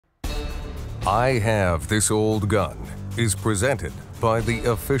I Have This Old Gun is presented by the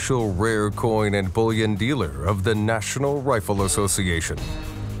official rare coin and bullion dealer of the National Rifle Association,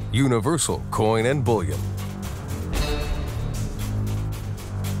 Universal Coin and Bullion.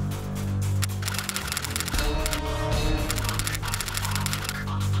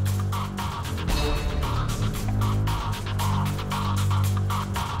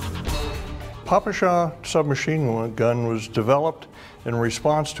 PPSh submachine gun was developed in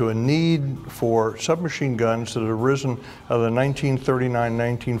response to a need for submachine guns that had arisen out of the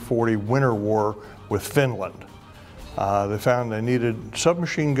 1939-1940 Winter War with Finland. They found they needed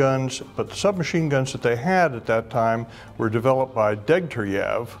submachine guns, but the submachine guns that they had at that time were developed by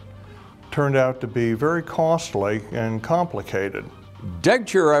Degtyarev, turned out to be very costly and complicated.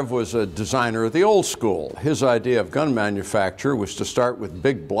 Degtyarev was a designer of the old school. His idea of gun manufacture was to start with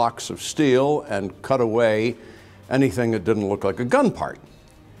big blocks of steel and cut away anything that didn't look like a gun part.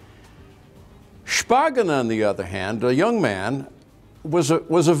 Shpagin, on the other hand, a young man, was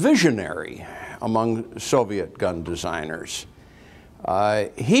a visionary among Soviet gun designers.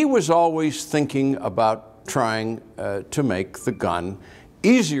 He was always thinking about trying to make the gun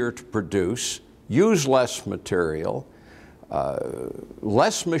easier to produce, use less material,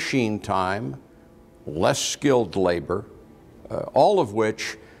 less machine time, less skilled labor, all of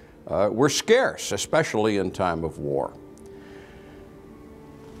which were scarce, especially in time of war.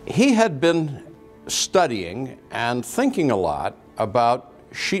 He had been studying and thinking a lot about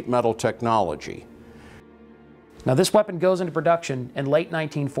sheet metal technology. Now, this weapon goes into production in late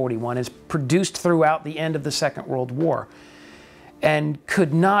 1941, is produced throughout the end of the Second World War, and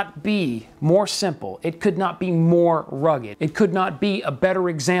could not be more simple. It could not be more rugged. It could not be a better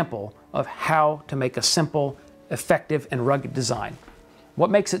example of how to make a simple, effective, and rugged design. What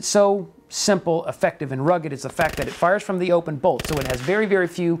makes it so simple, effective, and rugged is the fact that it fires from the open bolt, so it has very, very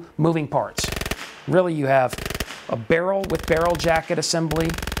few moving parts. Really, you have a barrel with barrel jacket assembly,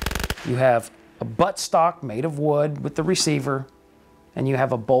 you have a butt stock made of wood with the receiver, and you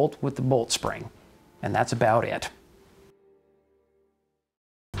have a bolt with the bolt spring. And that's about it.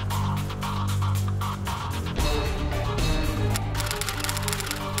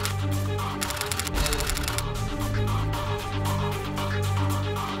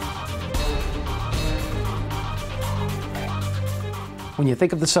 When you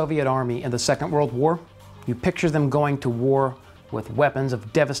think of the Soviet Army in the Second World War, you picture them going to war with weapons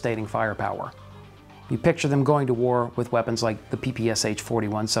of devastating firepower. You picture them going to war with weapons like the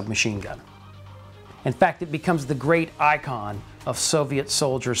PPSh-41 submachine gun. In fact, it becomes the great icon of Soviet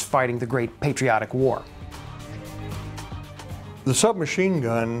soldiers fighting the Great Patriotic War. The submachine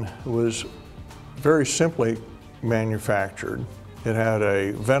gun was very simply manufactured. It had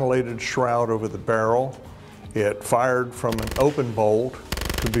a ventilated shroud over the barrel. It fired from an open bolt,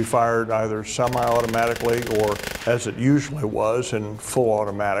 could be fired either semi-automatically or, as it usually was, in full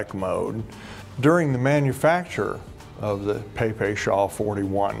automatic mode. During the manufacture of the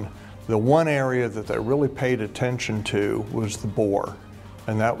PPSh-41, the one area that they really paid attention to was the bore,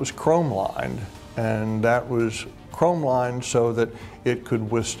 and that was chrome lined, and that was chrome lined so that it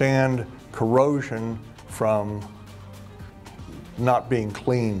could withstand corrosion from not being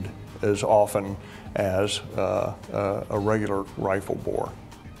cleaned as often as a regular rifle bore.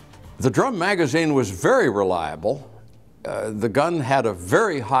 The drum magazine was very reliable. The gun had a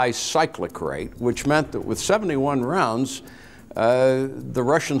very high cyclic rate, which meant that with 71 rounds, the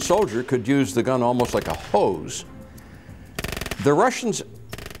Russian soldier could use the gun almost like a hose. The Russians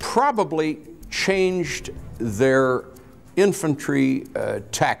probably changed their infantry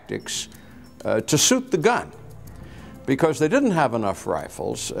tactics to suit the gun, because they didn't have enough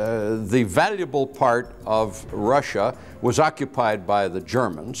rifles. The valuable part of Russia was occupied by the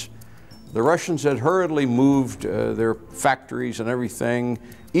Germans. The Russians had hurriedly moved their factories and everything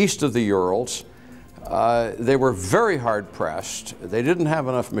east of the Urals. They were very hard pressed. They didn't have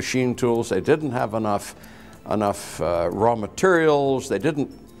enough machine tools. They didn't have enough raw materials. They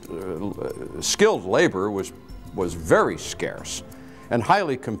didn't, skilled labor was very scarce and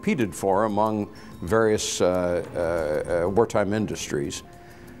highly competed for among various wartime industries.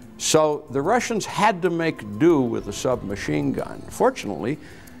 So the Russians had to make do with a submachine gun. Fortunately,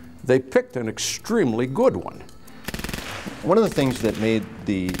 they picked an extremely good one. One of the things that made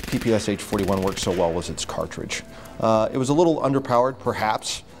the PPSh-41 work so well was its cartridge. It was a little underpowered,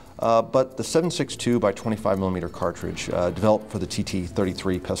 perhaps, but the 7.62 by 25 millimeter cartridge developed for the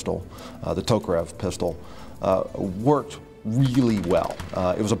TT-33 pistol, the Tokarev pistol, worked really well.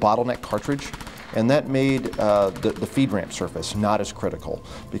 It was a bottleneck cartridge, and that made the feed ramp surface not as critical,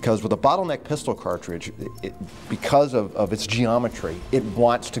 because with a bottleneck pistol cartridge, because of its geometry, it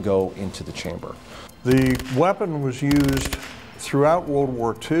wants to go into the chamber. The weapon was used throughout World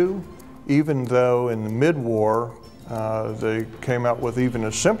War II, even though in the mid-war they came out with even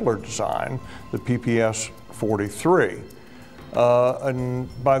a simpler design, the PPSh-43.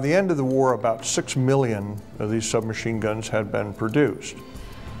 And by the end of the war, about 6 million of these submachine guns had been produced.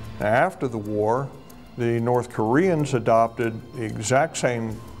 Now, after the war, the North Koreans adopted the exact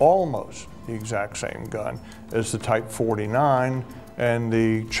same, almost the exact same gun as the Type 49, and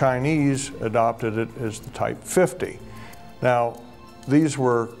the Chinese adopted it as the Type 50. Now, these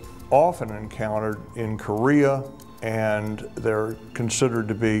were often encountered in Korea, and they're considered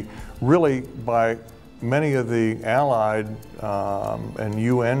to be really, by many of the Allied and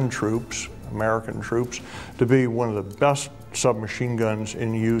UN troops, American troops, to be one of the best submachine guns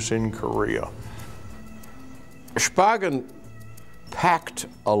in use in Korea. Spagan packed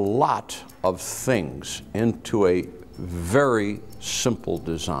a lot of things into a very simple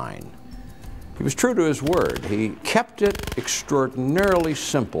design. He was true to his word. He kept it extraordinarily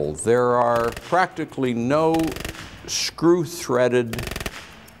simple. There are practically no screw-threaded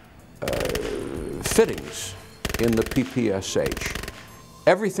fittings in the PPSh.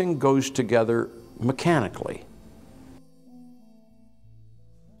 Everything goes together mechanically.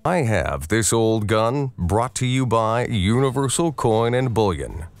 I Have This Old Gun, brought to you by Universal Coin and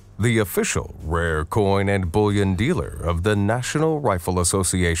Bullion, the official rare coin and bullion dealer of the National Rifle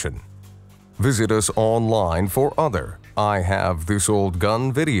Association. Visit us online for other I Have This Old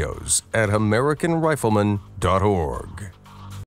Gun videos at AmericanRifleman.org.